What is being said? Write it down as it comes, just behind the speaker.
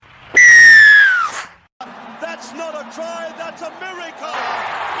got a try. That's a miracle.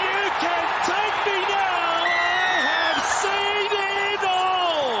 You can take me now. I have seen it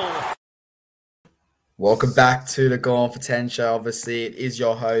all. Welcome back to the Gone for 10 show. Obviously, it is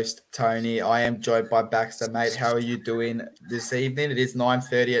your host, Tony. I am joined by Baxter. Mate, how are you doing this evening? It is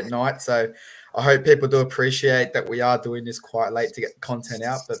 9:30 at night, so I hope people do appreciate that we are doing this quite late to get content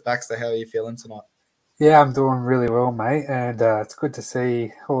out. But Baxter, how are you feeling tonight? Yeah, I'm doing really well, mate, and it's good to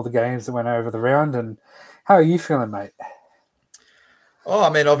see all the games that went over the round. And how are you feeling, mate? Oh,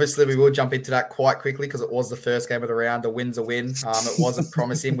 I mean, obviously, we will jump into that quite quickly because it was the first game of the round. A win's a win. It wasn't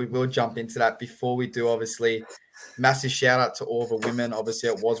promising. We will jump into that before we do, obviously. Massive shout out to all the women. Obviously,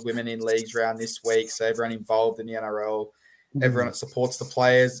 it was women in leagues round this week. So everyone involved in the NRL, everyone that supports the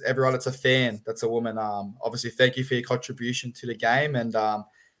players, everyone that's a fan, that's a woman. Obviously, thank you for your contribution to the game. And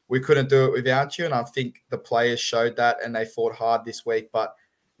we couldn't do it without you. And I think the players showed that and they fought hard this week. But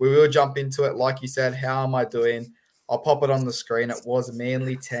we will jump into it. Like you said, how am I doing? I'll pop it on the screen. It was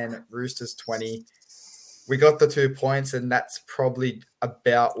Manly 10, Roosters 20. We got the 2 points, and that's probably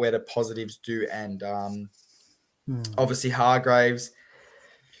about where the positives do end. Obviously, Hargraves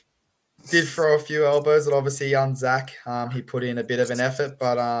did throw a few elbows, and obviously, young Zach, he put in a bit of an effort.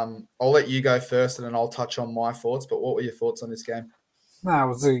 But I'll let you go first, and then I'll touch on my thoughts. But what were your thoughts on this game? No, it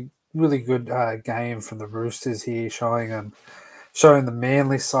was a really good game from the Roosters here, showing the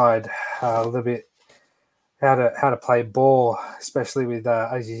Manly side a little bit how to play ball, especially with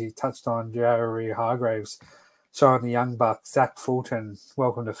as you touched on, Jerry Hargraves showing the young buck Zach Fulton,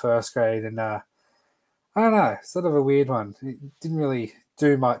 welcome to first grade, and I don't know, sort of a weird one. It didn't really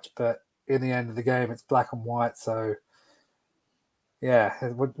do much, but in the end of the game, it's black and white. So yeah,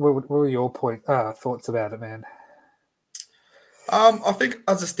 what were your thoughts about it, man? I think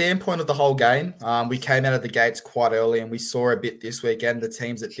as a standpoint of the whole game, we came out of the gates quite early, and we saw a bit this weekend. The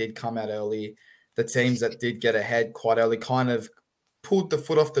teams that did come out early, the teams that did get ahead quite early, kind of pulled the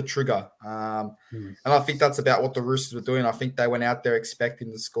foot off the trigger. And I think that's about what the Roosters were doing. I think they went out there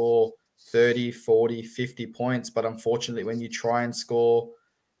expecting to score 30, 40, 50 points. But unfortunately, when you try and score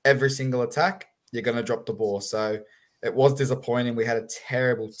every single attack, you're going to drop the ball. So it was disappointing. We had a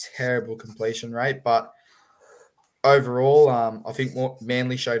terrible, terrible completion rate. But overall, I think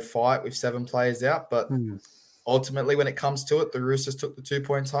Manly showed fight with 7 players out. But ultimately, when it comes to it, the Roosters took the 2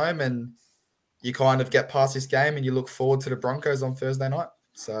 points home, and you kind of get past this game and you look forward to the Broncos on Thursday night.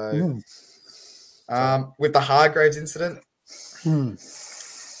 So with the Hargraves incident,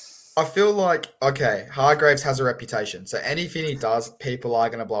 I feel like, okay, Hargraves has a reputation. So anything he does, people are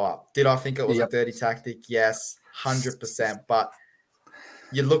going to blow up. Did I think it was a dirty tactic? Yes, 100%. But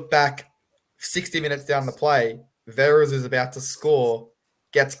you look back 60 minutes down the play, Veras is about to score,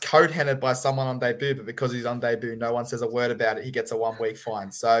 gets coat-handed by someone on debut, but because he's on debut, no one says a word about it. He gets a 1-week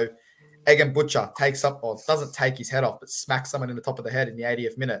fine. So Egan Butcher doesn't take his head off, but smacks someone in the top of the head in the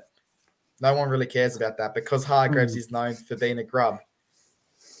 80th minute. No one really cares about that because Hargraves is known for being a grub.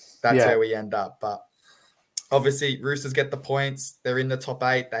 That's where we end up. But obviously, Roosters get the points. They're in the top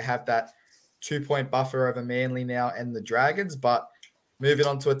 8. They have that 2-point buffer over Manly now and the Dragons. But moving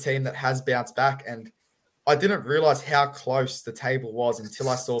on to a team that has bounced back. And I didn't realize how close the table was until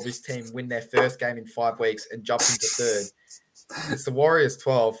I saw this team win their first game in 5 weeks and jump into third. It's the Warriors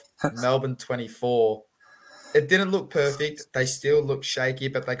 12, Melbourne 24. It didn't look perfect. They still look shaky,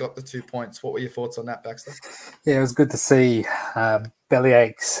 but they got the 2 points. What were your thoughts on that, Baxter? Yeah, it was good to see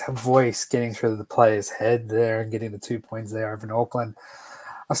Bellyache's voice getting through the player's head there and getting the 2 points there over in Auckland.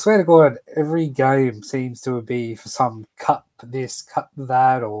 I swear to God, every game seems to be for some cup this, cup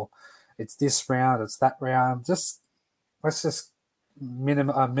that, or it's this round, it's that round. Let's just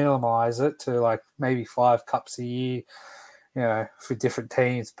minimize it to like maybe 5 cups a year, for different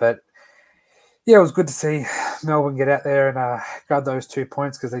teams. But yeah, it was good to see Melbourne get out there and grab those 2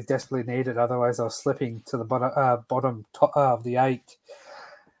 points because they desperately need it. Otherwise, they were slipping to the bottom top of the 8.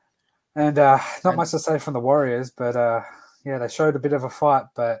 And not much to say from the Warriors, but they showed a bit of a fight.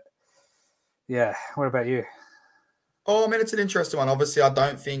 But yeah, what about you? Oh, I mean, it's an interesting one. Obviously, I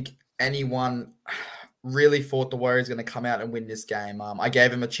don't think anyone really thought the Warriors were going to come out and win this game. I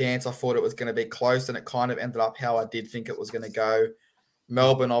gave him a chance. I thought it was going to be close, and it kind of ended up how I did think it was going to go.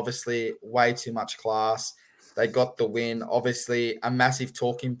 Melbourne, obviously, way too much class. They got the win. Obviously, a massive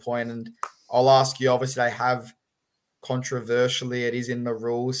talking point. And I'll ask you, obviously, they have controversially, it is in the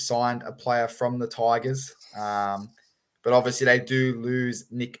rules, signed a player from the Tigers. But obviously, they do lose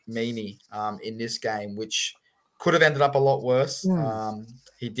Nick Meaney in this game, which could have ended up a lot worse.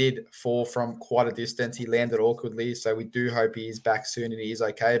 He did fall from quite a distance. He landed awkwardly, so we do hope he is back soon and he is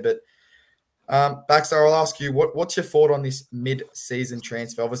okay. But Baxter, I'll ask you, what's your thought on this mid-season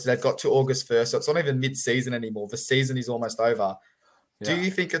transfer? Obviously, they've got to August 1st, so it's not even mid-season anymore. The season is almost over. Yeah. Do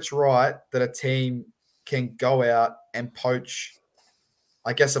you think it's right that a team can go out and poach,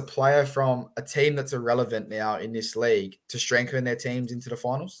 I guess, a player from a team that's irrelevant now in this league to strengthen their teams into the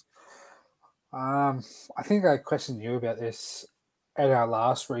finals? I think I questioned you about this at our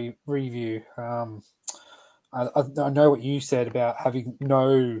last review. I know what you said about having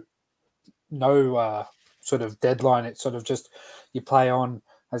no sort of deadline. It's sort of just you play on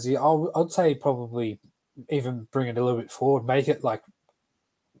as you. I'd say probably even bring it a little bit forward. Make it like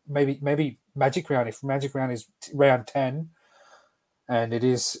maybe Magic Round. If Magic Round is round 10, and it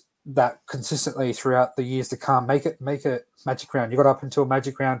is that consistently throughout the years to come, make it Magic Round. You got up until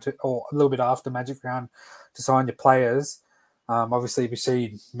Magic Round or a little bit after Magic Round to sign your players. Obviously, we've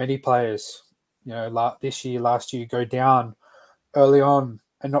seen many players, this year, last year, go down early on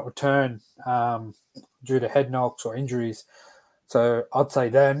and not return due to head knocks or injuries. So I'd say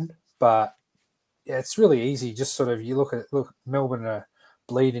then, but yeah, it's really easy. Just sort of you look Melbourne are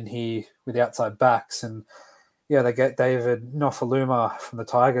bleeding here with outside backs, and yeah, they get David Nofaluma from the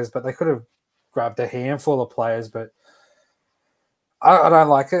Tigers, but they could have grabbed a handful of players. But I don't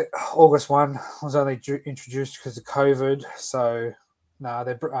like it. August 1 was only introduced because of COVID, so no,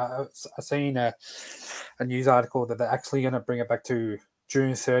 I've seen a news article that they're actually going to bring it back to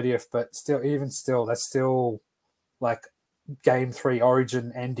June 30th, but still, that's still like Game 3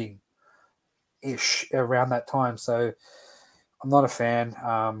 Origin ending-ish around that time. So I'm not a fan.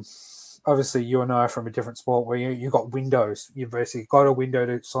 Obviously, you and I are from a different sport where you got windows. You've basically got a window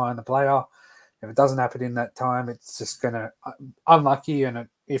to sign the player. If it doesn't happen in that time, it's just going to unlucky. And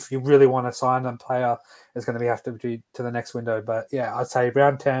if you really want to sign a player, it's going to have to be to the next window. But yeah, I'd say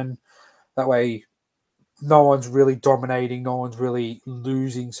round 10. That way, no one's really dominating. No one's really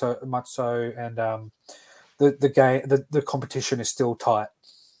losing so much. So, and the competition is still tight.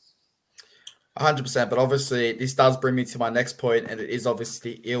 100%, but obviously this does bring me to my next point, and it is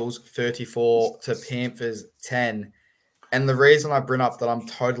obviously Eels 34 to Panthers 10. And the reason I bring up that I'm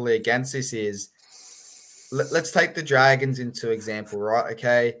totally against this is, let's take the Dragons into example, right?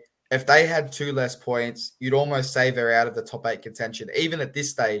 Okay, if they had 2 less points, you'd almost say they're out of the top 8 contention. Even at this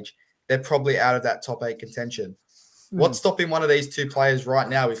stage, they're probably out of that top 8 contention. What's stopping one of these 2 players right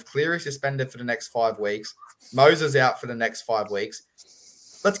now? If Cleary suspended for the next 5 weeks, Moses out for the next 5 weeks,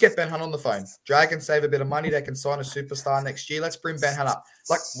 let's get Ben Hunt on the phone. Dragons save a bit of money. They can sign a superstar next year. Let's bring Ben Hunt up.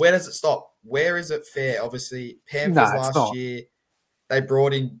 Like, where does it stop? Where is it fair? Obviously, Panthers last year, they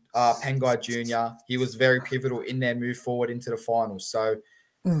brought in Pengai Jr. He was very pivotal in their move forward into the finals. So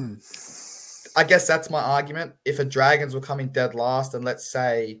I guess that's my argument. If a Dragons were coming dead last, and let's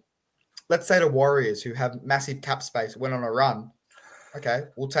say the Warriors, who have massive cap space, went on a run, okay,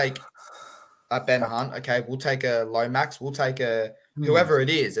 we'll take Ben Hunt. Okay, we'll take a Lomax. We'll take a whoever it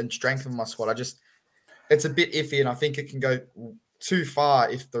is and strengthen my squad. It's a bit iffy, and I think it can go too far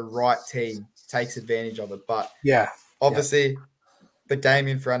if the right team takes advantage of it. But obviously, the game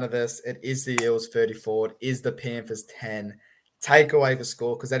in front of us, it is the Eels 34. It is the Panthers 10. Take away the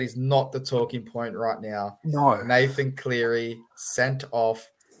score, because that is not the talking point right now. No. Nathan Cleary sent off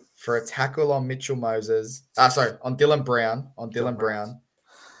for a tackle on Mitchell Moses. On Dylan Brown.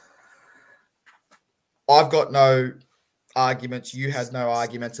 I've got no arguments. You had no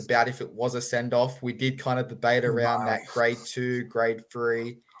arguments about if it was a send-off. We did kind of debate around that grade 2, grade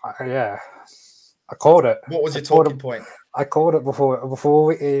 3. Yeah. I called it. What was your talking point? I called it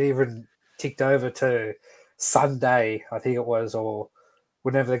before it even ticked over to Sunday, I think it was, or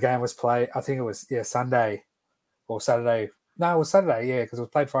whenever the game was played. I think it was, Sunday or Saturday. No, it was Saturday, because it was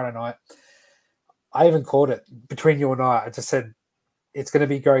played Friday night. I even called it between you and I just said, it's going to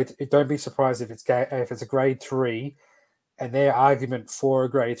be great. Don't be surprised if it's a grade 3, and their argument for a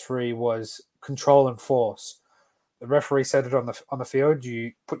grade 3 was control and force. The referee said it on the field.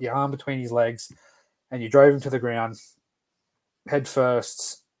 You put your arm between his legs, and you drove him to the ground, head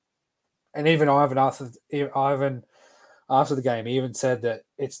first. And even Ivan after the game, he even said that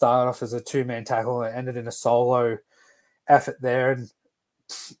it started off as a 2-man tackle and ended in a solo effort there. And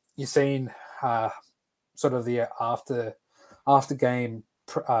you've seen sort of the after game,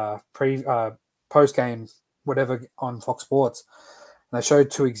 post game, whatever on Fox Sports. And they showed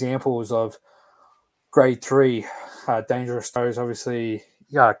 2 examples of grade 3 dangerous throws. Obviously,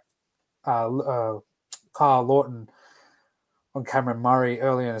 Kyle Lawton on Cameron Murray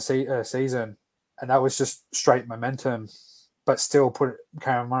early in the season, and that was just straight momentum, but still put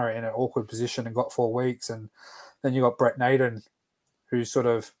Cameron Murray in an awkward position and got 4 weeks. And then you got Brett Naden, who sort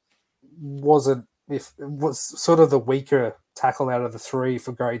of was sort of the weaker tackle out of the 3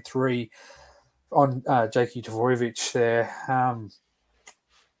 for grade 3, on Jakey Tavorovich there.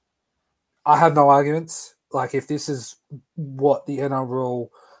 I have no arguments. Like, if this is what the NRL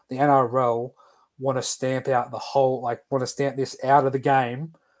want to stamp out the whole, like, want to stamp this out of the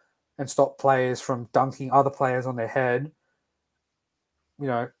game and stop players from dunking other players on their head, you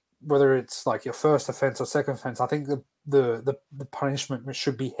know, whether it's like your first offense or second offense, I think the punishment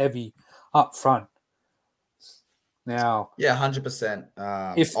should be heavy up front. Now, Yeah, 100%.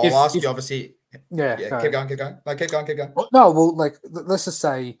 if I'll ask you, obviously. yeah, Keep going. No, keep going. No, well, like let's just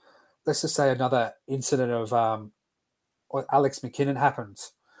say another incident of Alex McKinnon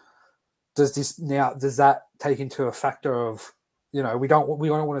happens. Does that take into a factor of, you know, we don't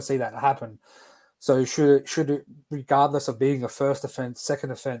want to see that happen. So should it, regardless of being a first offense,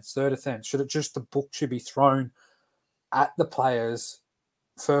 second offense, third offense, the book should be thrown at the players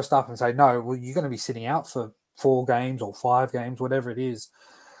first up and say, no, well, you're going to be sitting out for 4 games or 5 games, whatever it is.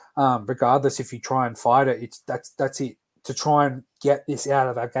 Regardless, if you try and fight it, that's it, to try and get this out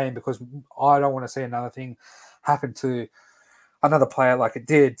of our game, because I don't want to see another thing happen to another player like it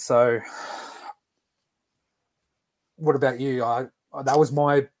did. So what about you? That was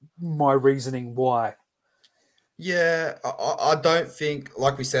my reasoning why. Yeah, I don't think,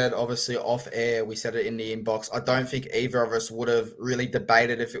 like we said, obviously off air, we said it in the inbox, I don't think either of us would have really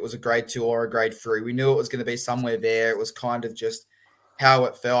debated if it was a grade 2 or a grade 3. We knew it was going to be somewhere there. It was kind of just how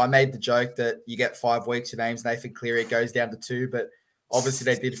it fell. I made the joke that you get 5 weeks, your name's Nathan Cleary, it goes down to 2, but obviously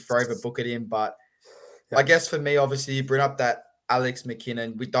they did forever book it in. But Yeah. I guess for me, obviously, you bring up that Alex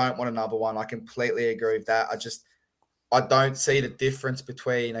McKinnon, we don't want another one. I completely agree with that. I don't see the difference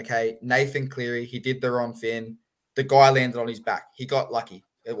between, okay, Nathan Cleary, he did the wrong thing. The guy landed on his back. He got lucky.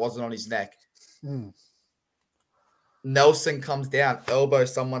 It wasn't on his neck. Nelson comes down,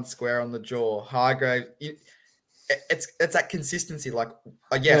 elbows someone square on the jaw. Hargrave, it's that consistency. Like,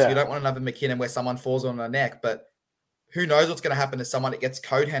 yes, we don't want another McKinnon where someone falls on the neck, but who knows what's going to happen to someone that gets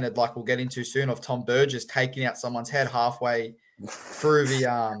coat-handed, like we'll get into soon, of Tom Burgess taking out someone's head halfway through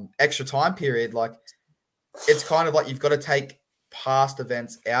the extra time period. Like, it's kind of like you've got to take past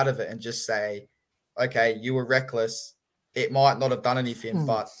events out of it and just say, okay, you were reckless. It might not have done anything,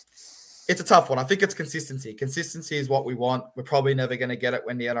 but it's a tough one. I think it's consistency. Consistency is what we want. We're probably never going to get it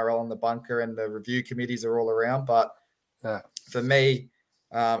when the NRL and the bunker and the review committees are all around. But for me,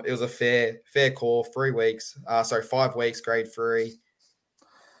 it was a fair call. 5 weeks, grade 3.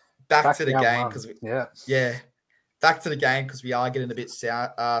 Back to the game because back to the game because we are getting a bit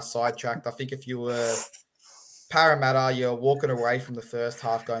sidetracked. I think if you were Parramatta, you're walking away from the first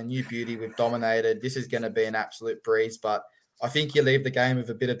half going, new beauty, we've dominated. This is going to be an absolute breeze. But I think you leave the game with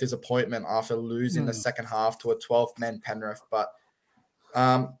a bit of disappointment after losing the second half to a 12th-man Penrith. But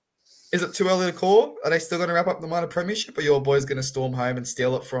is it too early to call? Are they still going to wrap up the minor premiership, or your boys going to storm home and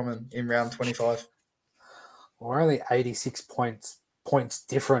steal it from them in round 25? We're only 86 points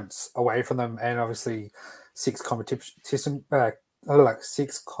difference away from them, and obviously 6 competition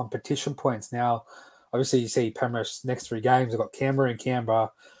points now. Obviously, you see Penrith's next 3 games. They've got Canberra and Canberra,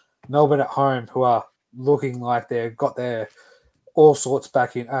 Melbourne at home, who are looking like they've got their all sorts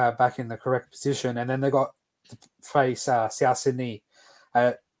back in the correct position, and then they got to face South Sydney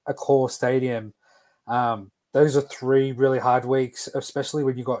at a core stadium. Those are 3 really hard weeks, especially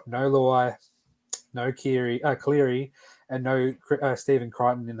when you got no Luai, no Cleary, and no Stephen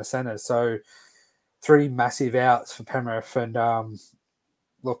Crichton in the centre. So 3 massive outs for Penrith, and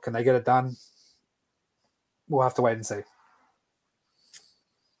look, can they get it done? We'll have to wait and see.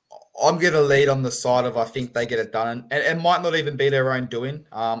 I'm going to lead on the side of I think they get it done. And it might not even be their own doing.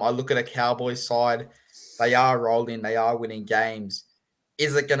 I look at a Cowboys side. They are rolling. They are winning games.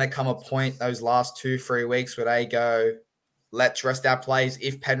 Is it going to come a point those last 2-3 weeks where they go, let's rest our plays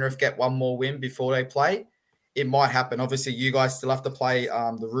if Penrith get one more win before they play? It might happen. Obviously, you guys still have to play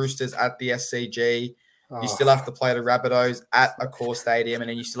the Roosters at the SCG. You still have to play the Rabbitohs at a core stadium, and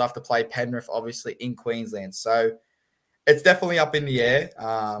then you still have to play Penrith, obviously, in Queensland. So it's definitely up in the air.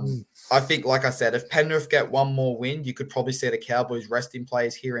 I think, like I said, if Penrith get one more win, you could probably see the Cowboys resting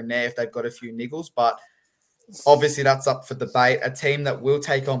players here and there if they've got a few niggles. But obviously, that's up for debate. A team that will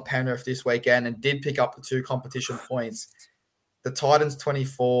take on Penrith this weekend and did pick up the 2 competition points, the Titans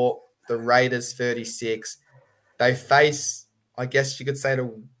 24, the Raiders 36. They face, I guess you could say, I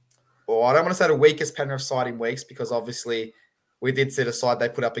don't want to say the weakest Penrith side in weeks, because obviously we did see the side they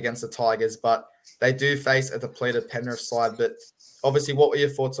put up against the Tigers, but they do face a depleted Penrith side. But obviously, what were your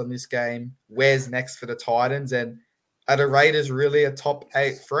thoughts on this game? Where's next for the Titans? And are the Raiders really a top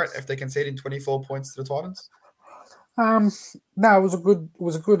 8 threat if they concede 24 points to the Titans? No, it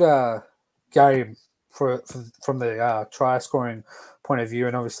was a good game from the try scoring point of view,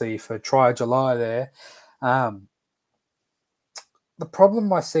 and obviously for try July there. The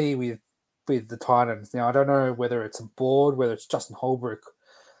problem I see with the Titans now, I don't know whether it's a board, whether it's Justin Holbrook,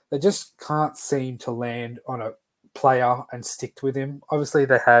 they just can't seem to land on a player and stick with him. Obviously,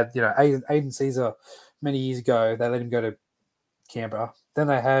 they had Aiden Caesar many years ago. They let him go to Canberra. Then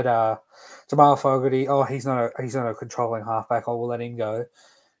they had Jamal Fogarty. Oh, he's not a controlling halfback. Oh, we'll let him go.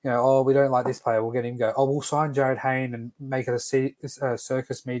 Oh, we don't like this player. We'll get him go. Oh, we'll sign Jared Hayne and make it a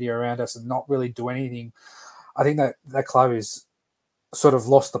circus media around us and not really do anything. I think that club is sort of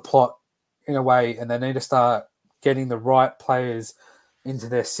lost the plot in a way, and they need to start getting the right players into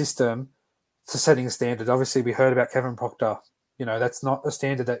their system to setting a standard. Obviously, we heard about Kevin Proctor. That's not a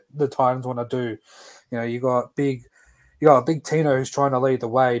standard that the Titans want to do. You got big Tino who's trying to lead the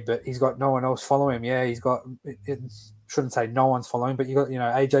way, but he's got no one else following him. Yeah, he's got. It shouldn't say no one's following, but you got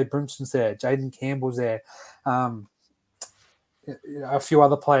AJ Brimson's there, Jaden Campbell's there, a few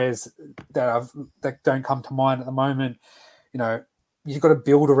other players that don't come to mind at the moment. You've got to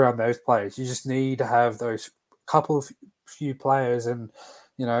build around those players. You just need to have those few players, and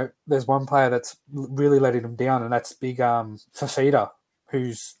there's one player that's really letting them down, and that's big Fafita,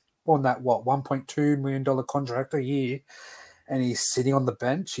 who's on that $1.2 million contract a year, and he's sitting on the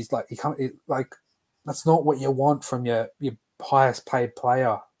bench. He's like, that's not what you want from your highest paid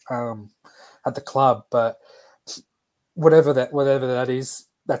player at the club. But whatever that is,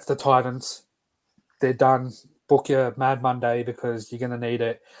 that's the Titans. They're done. Book your Mad Monday because you're going to need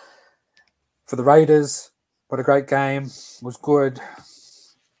it. For the Raiders, what a great game. It was good.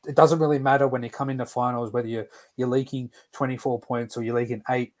 It doesn't really matter when you come into finals whether you're leaking 24 points or you're leaking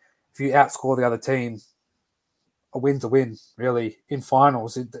 8. If you outscore the other team, a win's a win, really. In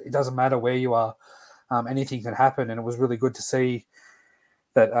finals, it doesn't matter where you are. Anything can happen, and it was really good to see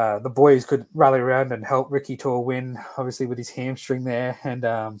that the boys could rally around and help Ricky to a win, obviously with his hamstring there. And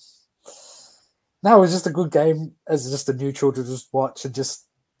no, it was just a good game as just a neutral to just watch and just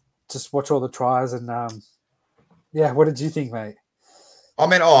watch all the tries. And what did you think, mate? I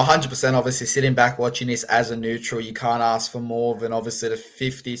mean, 100%. Obviously, sitting back watching this as a neutral, you can't ask for more than obviously the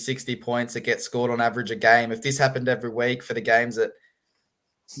 50, 60 points that get scored on average a game. If this happened every week for the games that,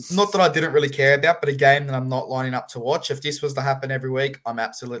 not that I didn't really care about, but a game that I'm not lining up to watch, if this was to happen every week, I'm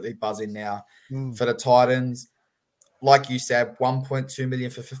absolutely buzzing now. For the Titans, like you said, 1.2 million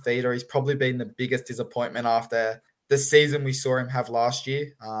for Fafita. He's probably been the biggest disappointment after the season we saw him have last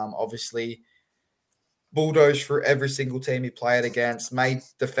year. Obviously, bulldozed through every single team he played against, made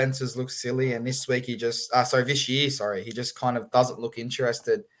defenses look silly. And this week he just, this year, he just kind of doesn't look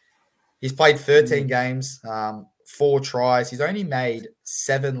interested. He's played 13 games, 4 tries. He's only made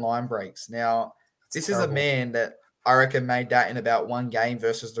 7 line breaks. Now, this is a man that I reckon made that in about 1 game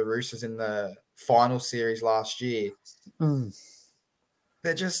versus the Roosters in the final series last year.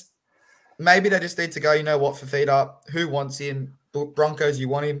 Maybe they just need to go, you know what, Fafita, who wants him? Broncos, you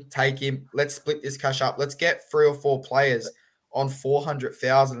want him? Take him. Let's split this cash up. Let's get 3 or 4 players on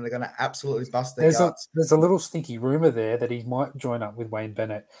 400,000 and they're going to absolutely bust their guts. There's a little sneaky rumor there that he might join up with Wayne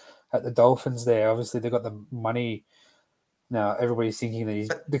Bennett at the Dolphins there. Obviously, they've got the money. Now, everybody's thinking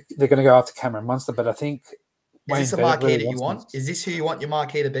that they're going to go after Cameron Munster, but I think Is this a marquee that you want? Is this who you want your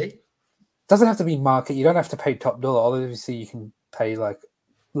marquee to be? Doesn't have to be market. You don't have to pay top dollar. Obviously, you can pay like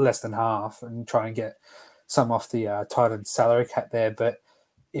less than half and try and get some off the Titans salary cap there. But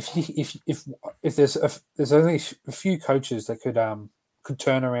if there's only a few coaches that could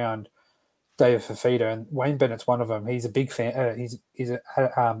turn around David Fafita, and Wayne Bennett's one of them. He's a big fan. He's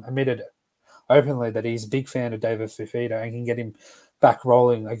admitted openly that he's a big fan of David Fafita and can get him back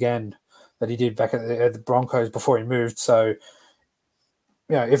rolling again that he did back at the Broncos before he moved. So,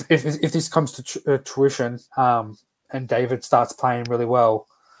 if this comes to fruition and David starts playing really well,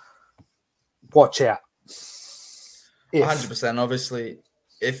 watch out. 100%. Obviously,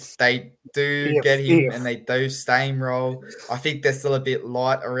 if they do get him and they do steamroll, I think they're still a bit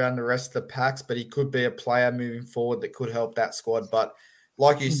light around the rest of the packs, but he could be a player moving forward that could help that squad. But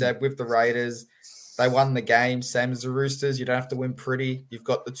like you said, with the Raiders, they won the game, same as the Roosters. You don't have to win pretty. You've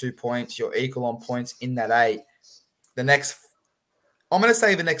got the 2 points. You're equal on points in that 8. I'm going to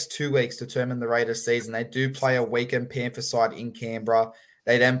say the next 2 weeks determine the Raiders season. They do play a weekend Panther side in Canberra.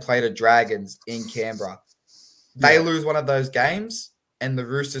 They then play the Dragons in Canberra. They lose one of those games and the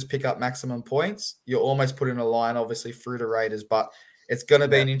Roosters pick up maximum points. You're almost putting a line, obviously, through the Raiders. But it's going to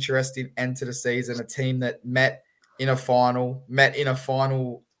be an interesting end to the season. A team that met in a final,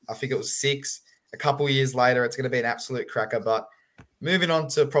 I think it was 6. A couple of years later, it's going to be an absolute cracker. But moving on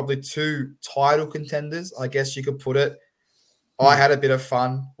to probably 2 title contenders, I guess you could put it. I had a bit of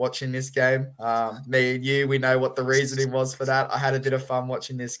fun watching this game. Me and you, we know what the reasoning was for that. I had a bit of fun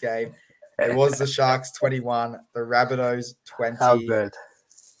watching this game. It was the Sharks 21, the Rabbitohs 20. How good.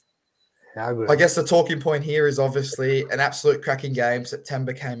 How good. I guess the talking point here is obviously an absolute cracking game.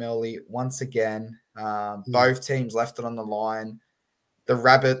 September came early once again. Both teams left it on the line. The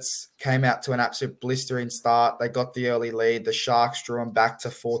Rabbits came out to an absolute blistering start. They got the early lead. The Sharks drew them back to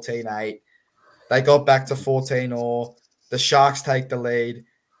 14-8. They got back to 14-all. The Sharks take the lead.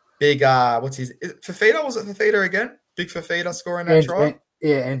 Big, what's his? Fafita? Was it Fafita again? Big Fafita scoring that try?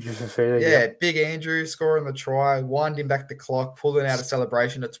 Andrew Fafita. Yeah, Big Andrew scoring the try, winding back the clock, pulling out a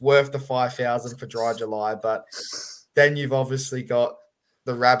celebration. It's worth the 5,000 for Dry July. But then you've obviously got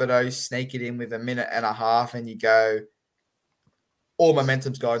the Rabbitohs sneak it in with a minute and a half, and you go, all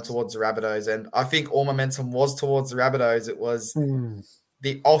momentum's going towards the Rabbitohs. And I think all momentum was towards the Rabbitohs. It was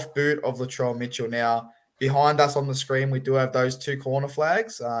the off boot of Latrell Mitchell. Now, behind us on the screen, we do have those two corner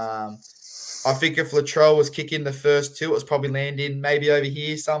flags. I think if Latrell was kicking the first two, it was probably landing maybe over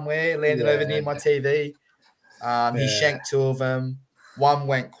here somewhere, landing over near my TV. He shanked two of them. One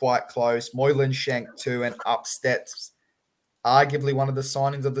went quite close. Moylan shanked two, and up steps arguably one of the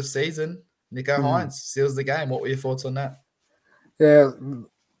signings of the season, Nico Hines, seals the game. What were your thoughts on that? Yeah,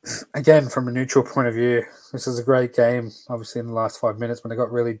 again, from a neutral point of view, this was a great game, obviously in the last 5 minutes when they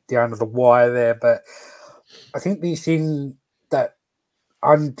got really down to the wire there. But I think the thing that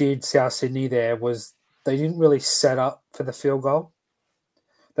undid South Sydney there was they didn't really set up for the field goal.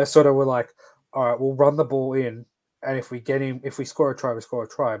 They sort of were like, all right, we'll run the ball in, and if we score a try, we score a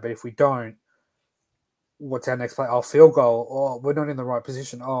try. But if we don't, what's our next play? Oh, field goal. Oh, we're not in the right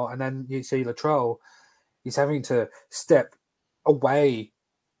position. Oh, and then you see Latrell, he's having to step away,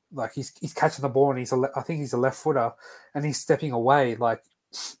 like he's catching the ball, and I think he's a left footer, and he's stepping away. Like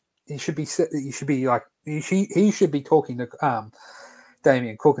he should be talking to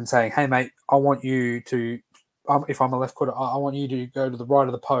Damien Cook and saying, "Hey mate, I want you to, if I'm a left footer, I want you to go to the right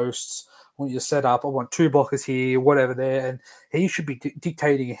of the posts. I want you to set up. I want two blockers here, whatever there." And he should be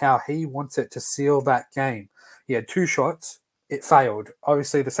dictating how he wants it to seal that game. He had two shots. It failed.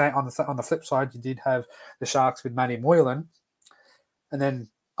 Obviously, the same on the flip side, you did have the Sharks with Matty Moylan, and then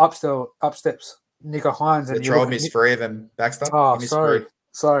up steps Nico Hines. And Latrell missed three of them. Baxter. Oh,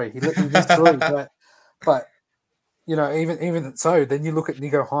 sorry, he missed three, but. You know, even so, then you look at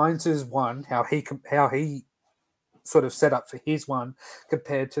Nico Hines' one, how he sort of set up for his one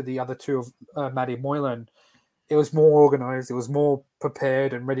compared to the other two of Matty Moylan. It was more organised, it was more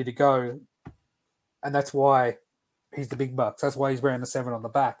prepared and ready to go, and that's why he's the big bucks. That's why he's wearing the 7 on the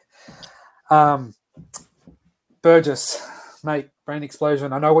back. Burgess, mate, brain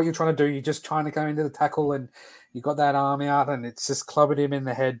explosion. I know what you're trying to do. You're just trying to go into the tackle, and you got that arm out, and it's just clubbing him in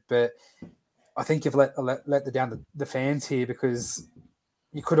the head, but. I think you've let down the fans here because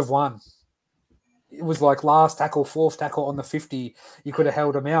you could have won. It was like last tackle, fourth tackle on the 50. You could have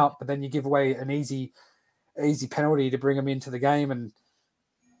held them out, but then you give away an easy penalty to bring them into the game. And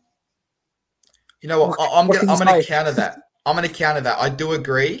you know what? I'm going to counter that. I do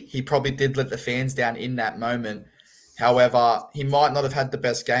agree. He probably did let the fans down in that moment. However, he might not have had the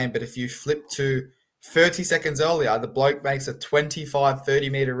best game, but if you flip to 30 seconds earlier, the bloke makes a 25,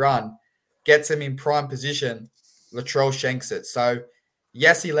 30-meter run, gets him in prime position, Latrell shanks it. So,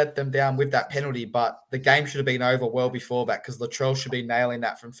 yes, he let them down with that penalty, but the game should have been over well before that because Latrell should be nailing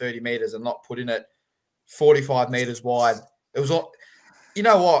that from 30 meters and not putting it 45 meters wide. It was all, you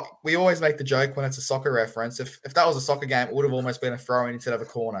know what? We always make the joke when it's a soccer reference. If that was a soccer game, it would have almost been a throw-in instead of a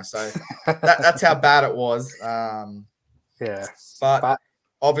corner. So that's how bad it was. Yeah. But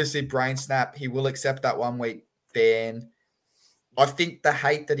obviously, brain snap, he will accept that 1 week ban. I think the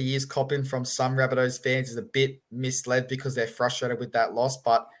hate that he is copping from some Rabbitohs fans is a bit misled because they're frustrated with that loss,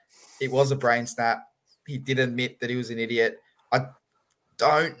 but it was a brain snap. He did admit that he was an idiot. I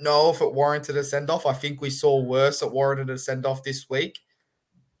don't know if it warranted a send-off. I think we saw worse that warranted a send-off this week.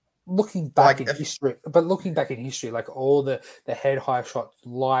 Looking back in history, like all the head high shots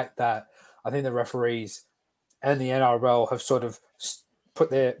like that, I think the referees and the NRL have sort of put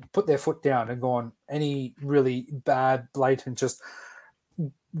their foot down and gone, any really bad, blatant, just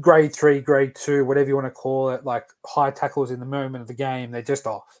grade 3, grade 2, whatever you want to call it, like high tackles in the moment of the game, they're just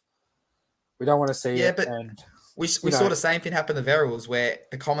off. We don't want to see it. But we saw the same thing happen to Verrills where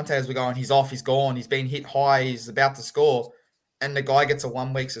the commentators were going, he's off, he's gone, he's been hit high, he's about to score, and the guy gets a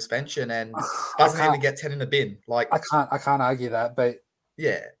 1 week suspension and doesn't even get 10 in the bin. Like I can't argue that, but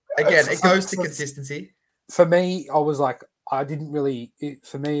yeah, again, it goes to consistency. For me, I was like, if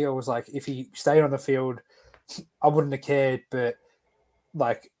he stayed on the field, I wouldn't have cared. But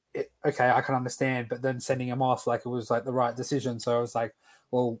like okay, I can understand, but then sending him off like it was like the right decision. So I was like,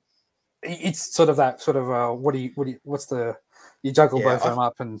 well, it's sort of that sort of what's the you juggle Yeah, both of them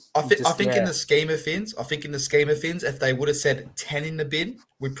up and I just think in the scheme of things, if they would have said 10 in the bin,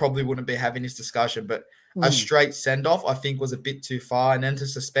 we probably wouldn't be having this discussion. But a straight send off, I think, was a bit too far. And then to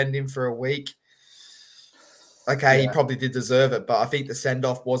suspend him for a week, okay, he probably did deserve it. But I think the send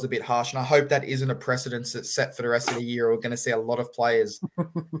off was a bit harsh. And I hope that isn't a precedence that's set for the rest of the year. We're going to see a lot of players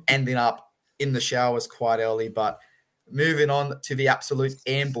ending up in the showers quite early. But moving on to the absolute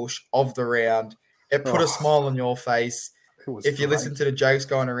ambush of the round, it put a smile on your face. If you listen to the jokes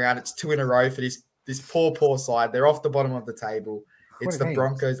going around, it's 2 in a row for this poor side. They're off the bottom of the table. It's the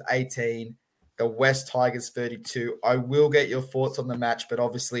Broncos 18, the West Tigers 32. I will get your thoughts on the match, but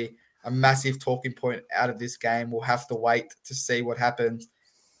obviously a massive talking point out of this game. We'll have to wait to see what happens.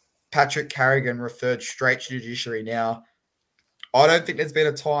 Patrick Carrigan referred straight to judiciary. Now, I don't think there's been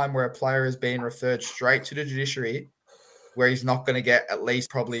a time where a player has been referred straight to the judiciary where he's not going to get at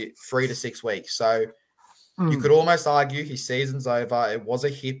least probably 3 to 6 weeks. So you could almost argue his season's over. It was a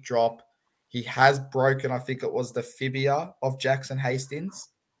hip drop. He has broken, I think it was the fibia of Jackson Hastings.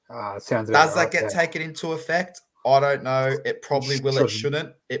 Sounds about Does that get taken into effect? I don't know. It probably will. It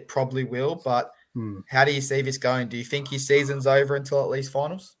shouldn't. It probably will. But how do you see this going? Do you think his season's over until at least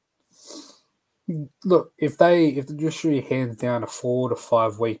finals? Look, if the judiciary hands down a 4 to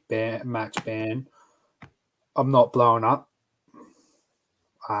 5 week match ban, I'm not blowing up.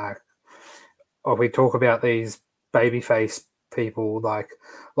 Or we talk about these babyface people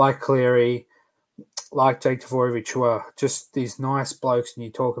like Cleary, like Jake Tavorovich, who are just these nice blokes, and you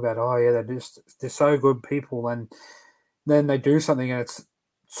talk about, oh yeah, they're so good people, and then they do something, and it's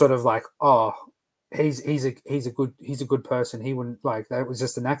sort of like, oh, he's a good person. He wouldn't like that was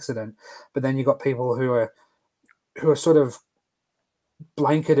just an accident. But then you got people who are sort of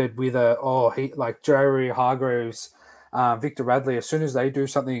blanketed with like Jerry Hargroves, Victor Radley. As soon as they do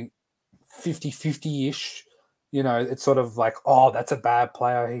something 50-50-ish, it's sort of like, oh, that's a bad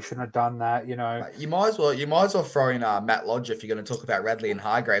player. He shouldn't have done that. You might as well throw in Matt Lodge if you're going to talk about Radley and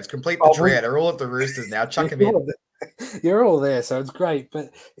Hargraves. Complete the trio. They're all at the Roosters now. Chuck them in. You're all there, so it's great. But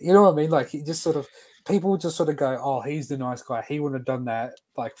you know what I mean? Like, he just sort of people just sort of go, oh, he's the nice guy. He wouldn't have done that.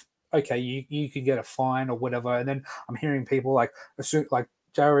 Like, okay, you could get a fine or whatever. And then I'm hearing people like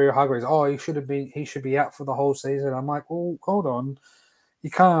Jerry Hargraves, oh, he should be out for the whole season. I'm like, well, hold on, you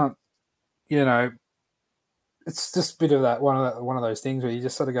can't. It's just a bit of that one of those things where you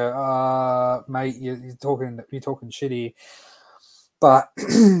just sort of go, mate, you're talking shitty. But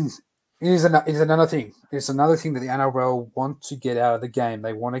here's another thing. It's another thing that the NRL want to get out of the game.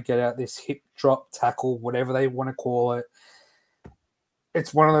 They want to get out this hip drop tackle, whatever they want to call it.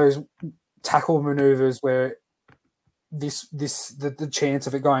 It's one of those tackle maneuvers where the chance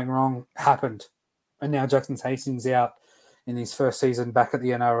of it going wrong happened, and now Jackson Hastings out in his first season back at the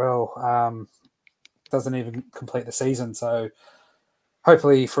NRL. Doesn't even complete the season, so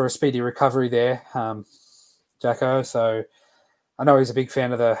hopefully for a speedy recovery there, Jacko. So I know he's a big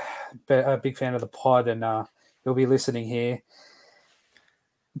fan of the pod, and he'll be listening here.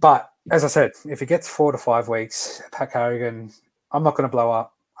 But as I said, if he gets 4 to 5 weeks, Pat Carrigan, I'm not going to blow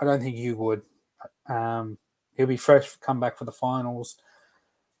up. I don't think you would. He'll be fresh, come back for the finals.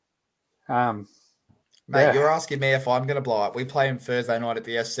 Mate, you're asking me if I'm going to blow up. We play him Thursday night at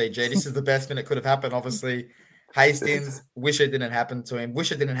the SCG. This is the best thing that could have happened. Obviously, Hastings, wish it didn't happen to him.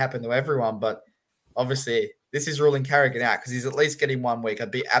 Wish it didn't happen to everyone. But obviously, this is ruling Carrigan out because he's at least getting 1 week.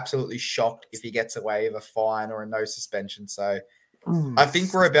 I'd be absolutely shocked if he gets away with a fine or a no suspension. So I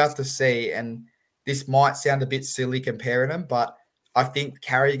think we're about to see, and this might sound a bit silly comparing them, but I think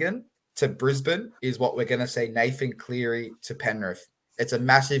Carrigan to Brisbane is what we're going to see Nathan Cleary to Penrith. It's a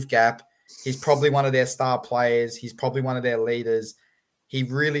massive gap. He's probably one of their star players. He's probably one of their leaders. He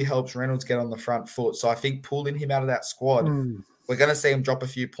really helps Reynolds get on the front foot. So I think pulling him out of that squad, we're going to see him drop a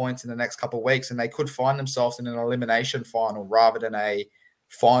few points in the next couple of weeks, and they could find themselves in an elimination final rather than a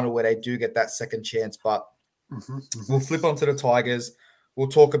final where they do get that second chance. But we'll flip onto the Tigers. We'll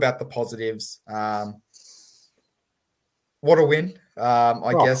talk about the positives. What a win.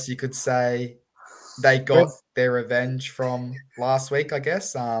 I guess you could say they got their revenge from last week, I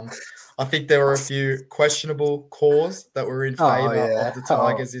guess. I think there were a few questionable calls that were in favour of the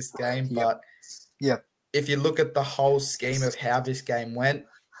Tigers this game. But if you look at the whole scheme of how this game went,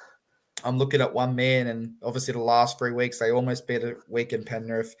 I'm looking at one man, and obviously the last 3 weeks, they almost beat a week in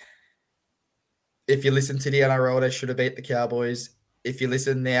Penrith. If you listen to the NRL, they should have beat the Cowboys. If you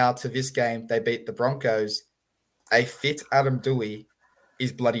listen now to this game, they beat the Broncos. A fit Adam Doueihi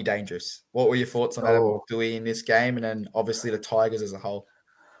is bloody dangerous. What were your thoughts on Adam Doueihi in this game, and then obviously the Tigers as a whole?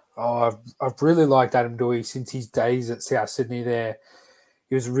 I've really liked Adam Doueihi since his days at South Sydney there.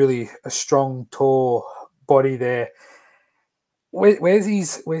 He was really a strong, tall body there. Where's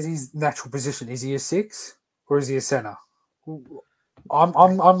his natural position? Is he a 6 or is he a centre?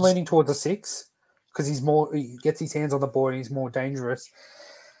 I'm leaning towards a 6 because he gets his hands on the ball and he's more dangerous.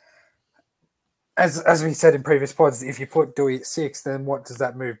 As we said in previous pods, if you put Doueihi at 6, then what does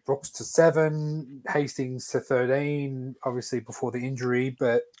that move? Brooks to 7, Hastings to 13, obviously before the injury,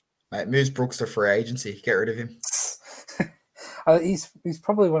 but Mate, moves Brooks to free agency. Get rid of him. he's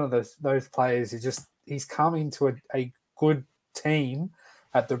probably one of those players he's come into a good team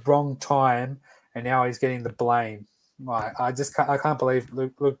at the wrong time, and now he's getting the blame. Like, I can't believe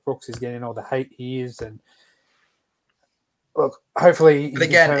Luke Brooks is getting all the hate he is, and look, hopefully. But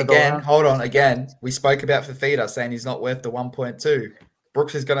again, hold on. Again, we spoke about Fafita saying he's not worth the 1.2.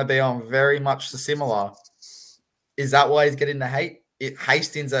 Brooks is going to be on very much the similar. Is that why he's getting the hate?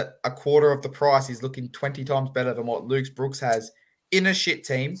 Hastings at a quarter of the price is looking 20 times better than what Luke Brooks has in a shit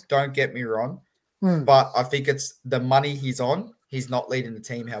team. Don't get me wrong. But I think it's the money he's on. He's not leading the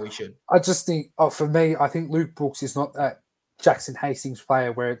team how he should. I just think, for me, I think Luke Brooks is not that Jackson Hastings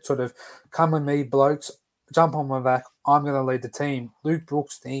player where it's sort of, come with me, blokes, jump on my back, I'm going to lead the team. Luke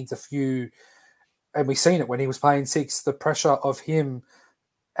Brooks needs a few, and we've seen it when he was playing 6, the pressure of him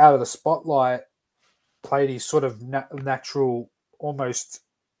out of the spotlight played his sort of natural, almost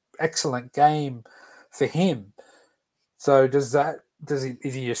excellent game for him. So is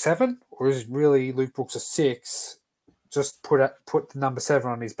he a 7 or is really Luke Brooks a 6? Just put the number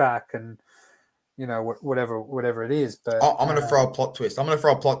 7 on his back and, whatever it is. But I'm going to throw a plot twist.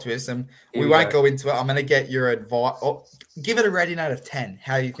 And we won't go into it. I'm going to get your advice. Give it a rating out of 10.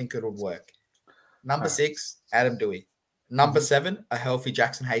 How do you think it would work? Number 6, Adam Doueihi. Number 7, a healthy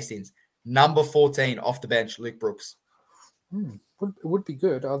Jackson Hastings. Number 14, off the bench, Luke Brooks. It would be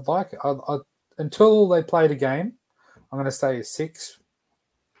good. I'd like it. Until they play the game, I'm going to say 6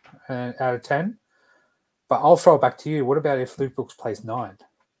 out of 10. But I'll throw it back to you. What about if Luke Brooks plays 9?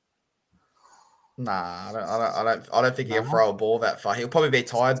 Nah, I don't think he can throw a ball that far. He'll probably be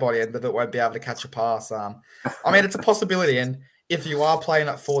tired by the end of it. Won't be able to catch a pass. I mean, it's a possibility. And if you are playing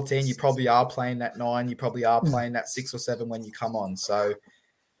at 14, you probably are playing at 9. You probably are playing at 6 or 7 when you come on. So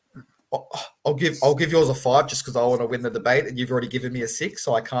I'll give yours a 5 just because I want to win the debate, and you've already given me a 6,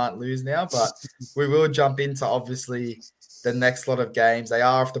 so I can't lose now. But we will jump into obviously the next lot of games. They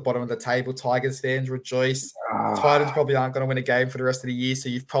are off the bottom of the table. Tigers fans rejoice. Titans probably aren't going to win a game for the rest of the year, so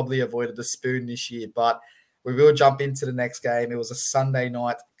you've probably avoided the spoon this year. But we will jump into the next game. It was a Sunday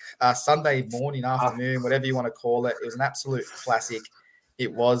morning, afternoon, whatever you want to call it. It was an absolute classic.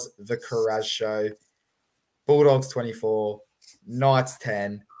 It was the Courage Show. Bulldogs 24, Knights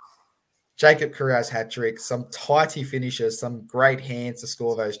 10. Jacob Courage hat-trick, some tighty finishes, some great hands to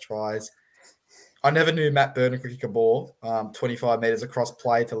score those tries. I never knew Matt Burton could kick a ball 25 metres across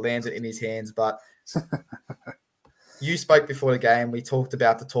play to land it in his hands, but you spoke before the game. We talked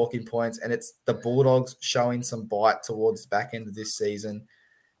about the talking points, and it's the Bulldogs showing some bite towards the back end of this season.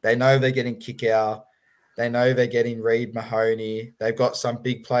 They know they're getting Kickout. They know they're getting Reid Mahoney. They've got some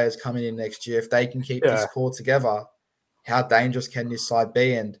big players coming in next year. If they can keep this core together, how dangerous can this side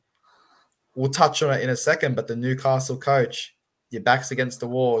be? And we'll touch on it in a second, but the Newcastle coach, your back's against the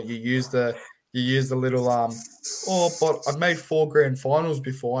wall. You use the little but I've made 4 grand finals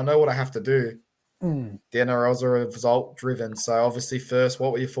before. I know what I have to do. The NRLs are result driven. So obviously first,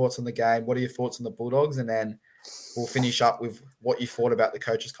 what were your thoughts on the game? What are your thoughts on the Bulldogs? And then we'll finish up with what you thought about the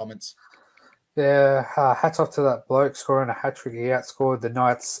coach's comments. Yeah, hats off to that bloke scoring a hat-trick. He outscored the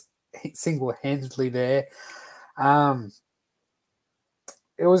Knights single-handedly there.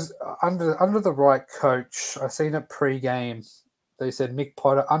 It was under the right coach. I seen it pre-game. They said Mick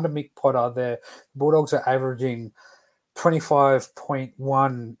Potter, the Bulldogs are averaging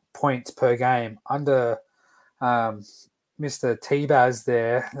 25.1 points per game. Under Mr. T-Baz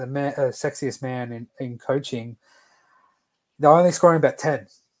there, the sexiest man in coaching, they're only scoring about 10.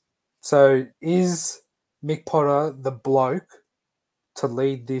 So is Mick Potter the bloke to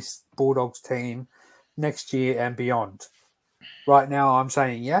lead this Bulldogs team next year and beyond? Right now, I'm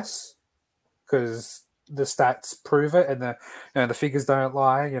saying yes, because the stats prove it, and the figures don't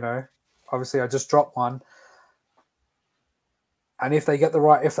lie. Obviously, I just dropped one. And if they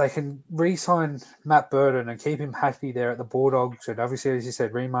can re-sign Matt Burton and keep him happy there at the Bulldogs, and obviously, as you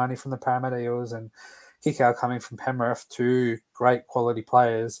said, Reid from the Parramatta Eels and Kickout coming from Penrith, 2 great quality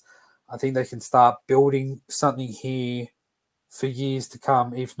players, I think they can start building something here for years to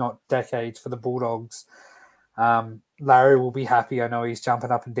come, if not decades, for the Bulldogs. Larry will be happy. I know he's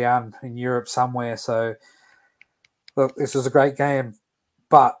jumping up and down in Europe somewhere. So, look, this was a great game.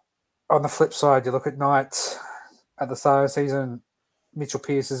 But on the flip side, you look at Knights at the start of the season, Mitchell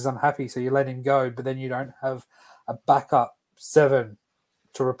Pearce is unhappy, so you let him go, but then you don't have a backup 7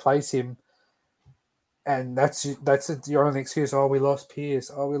 to replace him. And that's your only excuse. Oh, we lost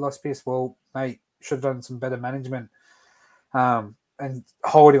Pearce. Well, mate, should have done some better management. And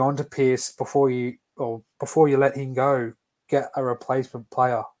holding on to Pearce before you let him go, get a replacement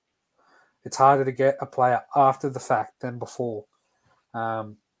player. It's harder to get a player after the fact than before.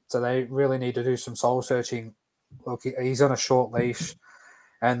 So they really need to do some soul searching. Look, he's on a short leash,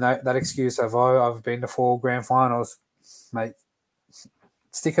 and that excuse of I've been to 4 grand finals, mate.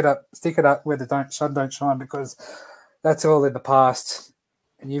 Stick it up where the sun don't shine, because that's all in the past.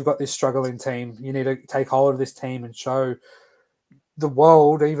 And you've got this struggling team. You need to take hold of this team and show the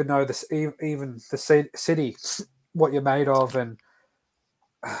world, even the city, what you're made of. And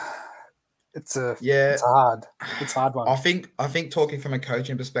it's a hard one. I think talking from a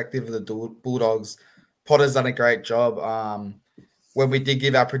coaching perspective of the Bulldogs, Potter's done a great job. When we did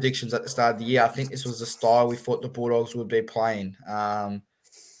give our predictions at the start of the year, I think this was the style we thought the Bulldogs would be playing.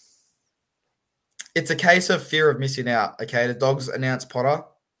 It's a case of fear of missing out. Okay, the Dogs announced Potter.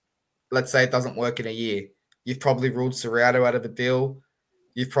 Let's say it doesn't work in a year. You've probably ruled Serrato out of a deal.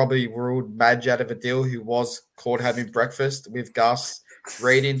 You've probably ruled Madge out of a deal, who was caught having breakfast with Gus.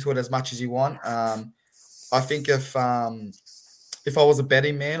 Read into it as much as you want. I think if I was a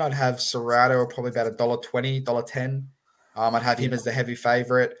betting man, I'd have Serrato probably about $1.20, $1.10. I'd have him as the heavy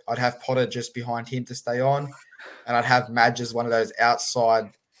favourite. I'd have Potter just behind him to stay on. And I'd have Madge as one of those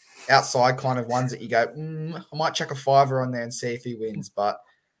outside kind of ones that you go, I might chuck a $5 on there and see if he wins. But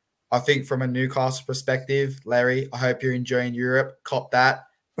I think from a Newcastle perspective, Larry, I hope you're enjoying Europe. Cop that.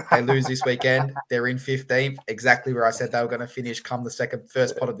 They lose this weekend. They're in 15th, exactly where I said they were going to finish come the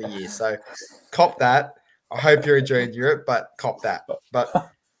first pot of the year. So cop that. I hope you're enjoying Europe, but cop that.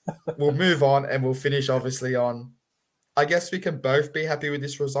 But we'll move on, and we'll finish obviously on, I guess we can both be happy with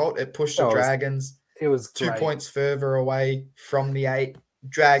this result. It pushed the Dragons. It was 2 great. points further away from the 8.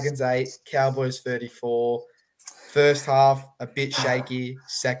 Dragons 8, Cowboys 34. First half, a bit shaky.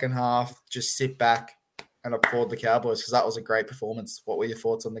 Second half, just sit back and applaud the Cowboys, because that was a great performance. What were your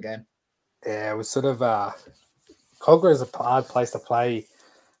thoughts on the game? Yeah, it was sort of Cogra is a hard place to play.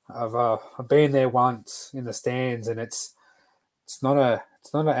 I've been there once in the stands, and it's not an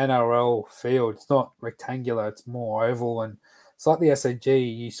NRL field. It's not rectangular. It's more oval, and it's like the SAG.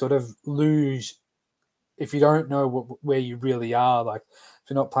 You sort of lose if you don't know where you really are. Like if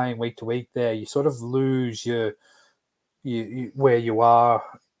you're not playing week to week there, you sort of lose your where you are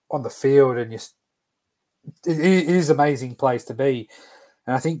on the field, and it is an amazing place to be.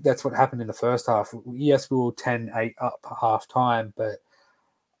 And I think that's what happened in the first half. Yes, we were 10-8 up at half time, but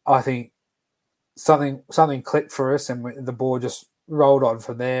I think something clicked for us, and the ball just rolled on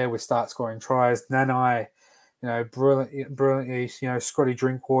from there. We start scoring tries. Nanai, brilliantly, Scotty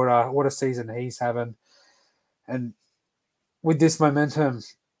Drinkwater, what a season he's having. And with this momentum,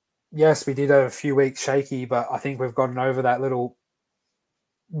 yes, we did have a few weeks shaky, but I think we've gotten over that little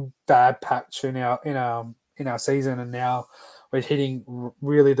bad patch in our season, and now we're hitting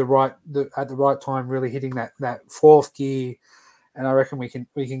really at the right time, really hitting that fourth gear, and I reckon we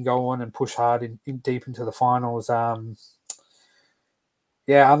can go on and push hard in deep into the finals.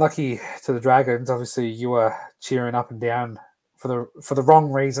 Unlucky to the Dragons. Obviously, you were cheering up and down for the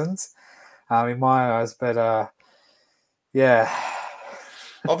wrong reasons, in my eyes. But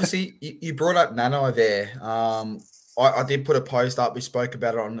Obviously, you brought up Nano there. I did put a post up. We spoke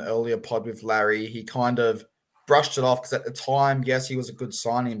about it on an earlier pod with Larry. He kind of brushed it off because at the time, yes, he was a good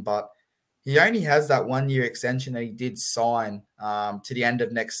signing, but he only has that 1-year extension that he did sign to the end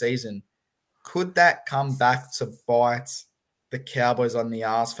of next season. Could that come back to bite the Cowboys on the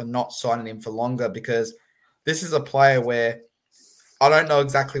ass for not signing him for longer? Because this is a player where I don't know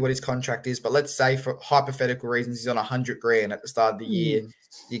exactly what his contract is, but let's say for hypothetical reasons, he's on 100 grand at the start of the year.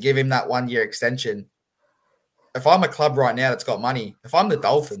 You give him that 1-year extension. If I'm a club right now that's got money, if I'm the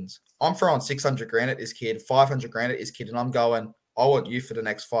Dolphins, I'm throwing 600 grand at this kid, 500 grand at this kid, and I'm going, I want you for the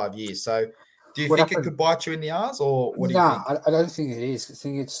next 5 years. So do you think it could bite you in the ass, or what do you think? I don't think it is. I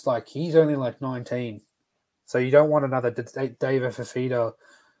think it's like he's only like 19. So you don't want another David Fafita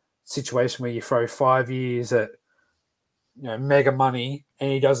situation where you throw 5 years at mega money and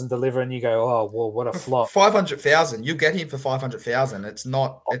he doesn't deliver, and you go, oh well, what a flop. 500,000, you get him for 500,000. It's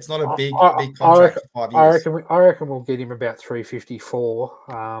not a big contract for 5 years. I reckon we'll get him about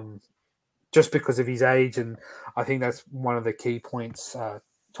 354, just because of his age, and I think that's one of the key points.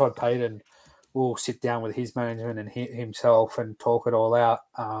 Todd Payton will sit down with his management and himself and talk it all out.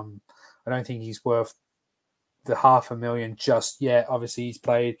 I don't think he's worth the $500,000 just yet. Obviously,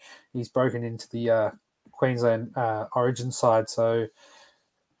 he's broken into the Queensland Origin side, so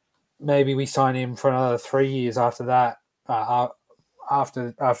maybe we sign him for another 3 years after that.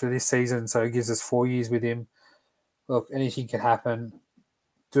 After this season, so it gives us 4 years with him. Look, anything can happen.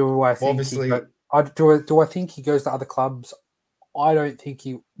 Do I think Obviously, do I think he goes to other clubs? I don't think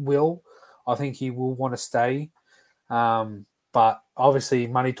he will. I think he will want to stay. But obviously,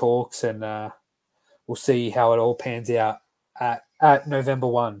 money talks, and we'll see how it all pans out at November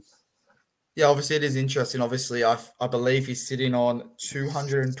 1. yeah, obviously it is interesting. Obviously, I believe he's sitting on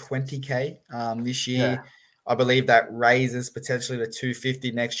 220K this year. Yeah. I believe that raises potentially to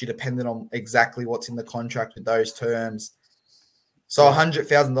 250 next year, depending on exactly what's in the contract with those terms. So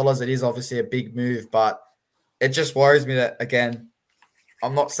 $100,000, it is obviously a big move, but it just worries me that, again,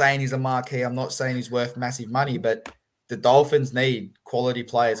 I'm not saying he's a marquee. I'm not saying he's worth massive money, but the Dolphins need quality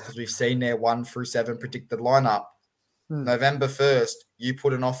players because we've seen their 1 through 7 predicted lineup. November 1st, you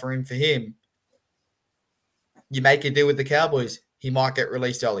put an offer in for him. You make a deal with the Cowboys, he might get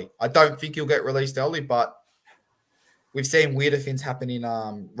released early. I don't think he'll get released early, but we've seen weirder things happen in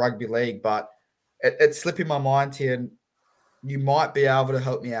rugby league. But it's slipping my mind here, and you might be able to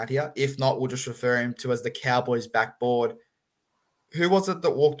help me out here. If not, we'll just refer him to as the Cowboys backboard. Who was it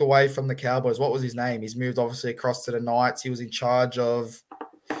that walked away from the Cowboys? What was his name? He's moved obviously across to the Knights. He was in charge of.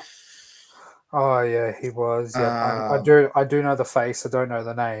 Oh yeah, he was. Yeah, I do know the face. I don't know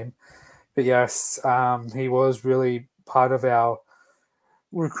the name, but yes, he was really part of our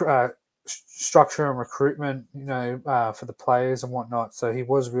structure and recruitment. For the players and whatnot. So he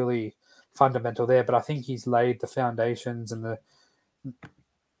was really fundamental there. But I think he's laid the foundations and the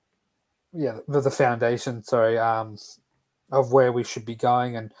foundation. Sorry, of where we should be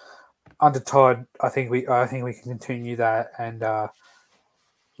going. And under Todd, I think we can continue that and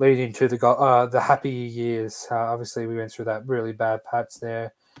lead into the happy years. Obviously, we went through that really bad patch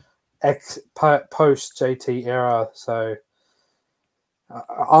there, post JT era. So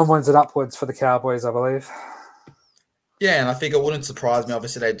onwards and upwards for the Cowboys, I believe. Yeah, and I think it wouldn't surprise me.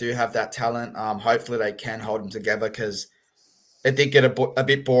 Obviously, they do have that talent. Hopefully, they can hold them together because it did get a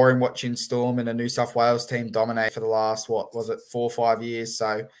bit boring watching Storm and the New South Wales team dominate for the last, 4 or 5 years.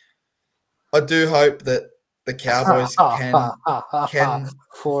 So I do hope that the Cowboys can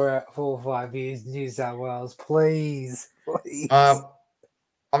 4 or 5 years, New South Wales, please. I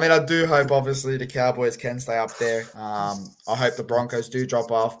mean, I do hope, obviously, the Cowboys can stay up there. I hope the Broncos do drop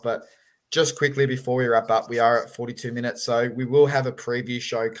off. But just quickly before we wrap up, we are at 42 minutes. So we will have a preview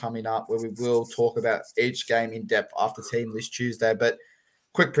show coming up where we will talk about each game in depth after team list Tuesday. But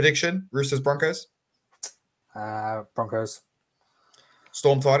quick prediction, Roosters, Broncos? Broncos.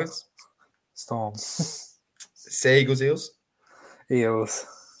 Storm, Titans? Storm. Sea Eagles, Eels? Eels.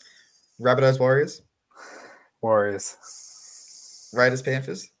 Rabbitohs, Warriors? Warriors. Raiders,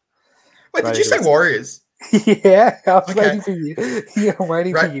 Panthers? Wait, Raiders. Did you say Warriors? Yeah, I was waiting for you. Yeah, I'm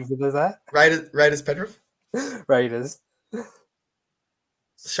waiting for you for that. Raiders, Penrith? Raiders.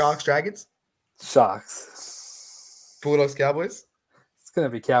 Sharks, Dragons? Sharks. Bulldogs, Cowboys? It's going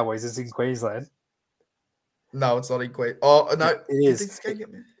to be Cowboys. It's in Queensland. No, it's not in Queensland. Oh, no. It is. It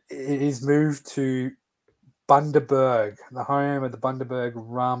is moved to Bundaberg, the home of the Bundaberg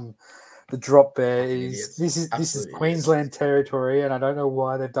rum. The drop there is this is Queensland territory, and I don't know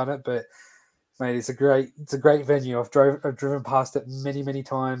why they've done it, but mate, it's a great venue. I've driven past it many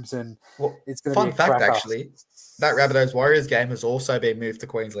times, and it's going to be a fun fact cracker. actually. That Rabbitohs Warriors game has also been moved to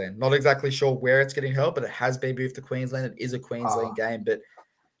Queensland. Not exactly sure where it's getting held, but it has been moved to Queensland. It is a Queensland game. But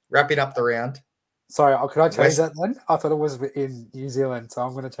wrapping up the round. Sorry, could I change that then? I thought it was in New Zealand, so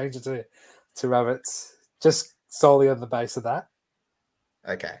I'm going to change it to Rabbits, just solely on the base of that.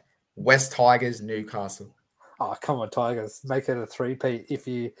 Okay. West Tigers, Newcastle. Oh, come on, Tigers. Make it a three-peat if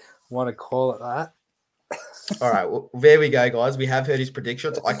you want to call it that. All right. Well, there we go, guys. We have heard his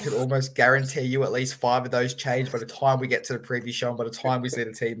predictions. I could almost guarantee you at least 5 of those change by the time we get to the preview show and by the time we see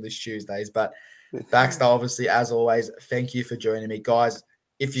the team this Tuesdays. But Baxter, obviously, as always, thank you for joining me. Guys,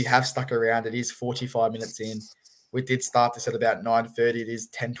 if you have stuck around, it is 45 minutes in. We did start this at about 9:30. It is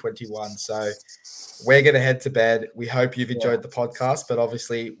 10:21. So we're going to head to bed. We hope you've enjoyed the podcast, but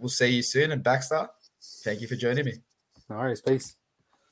obviously we'll see you soon. And Baxter, thank you for joining me. No worries. Peace.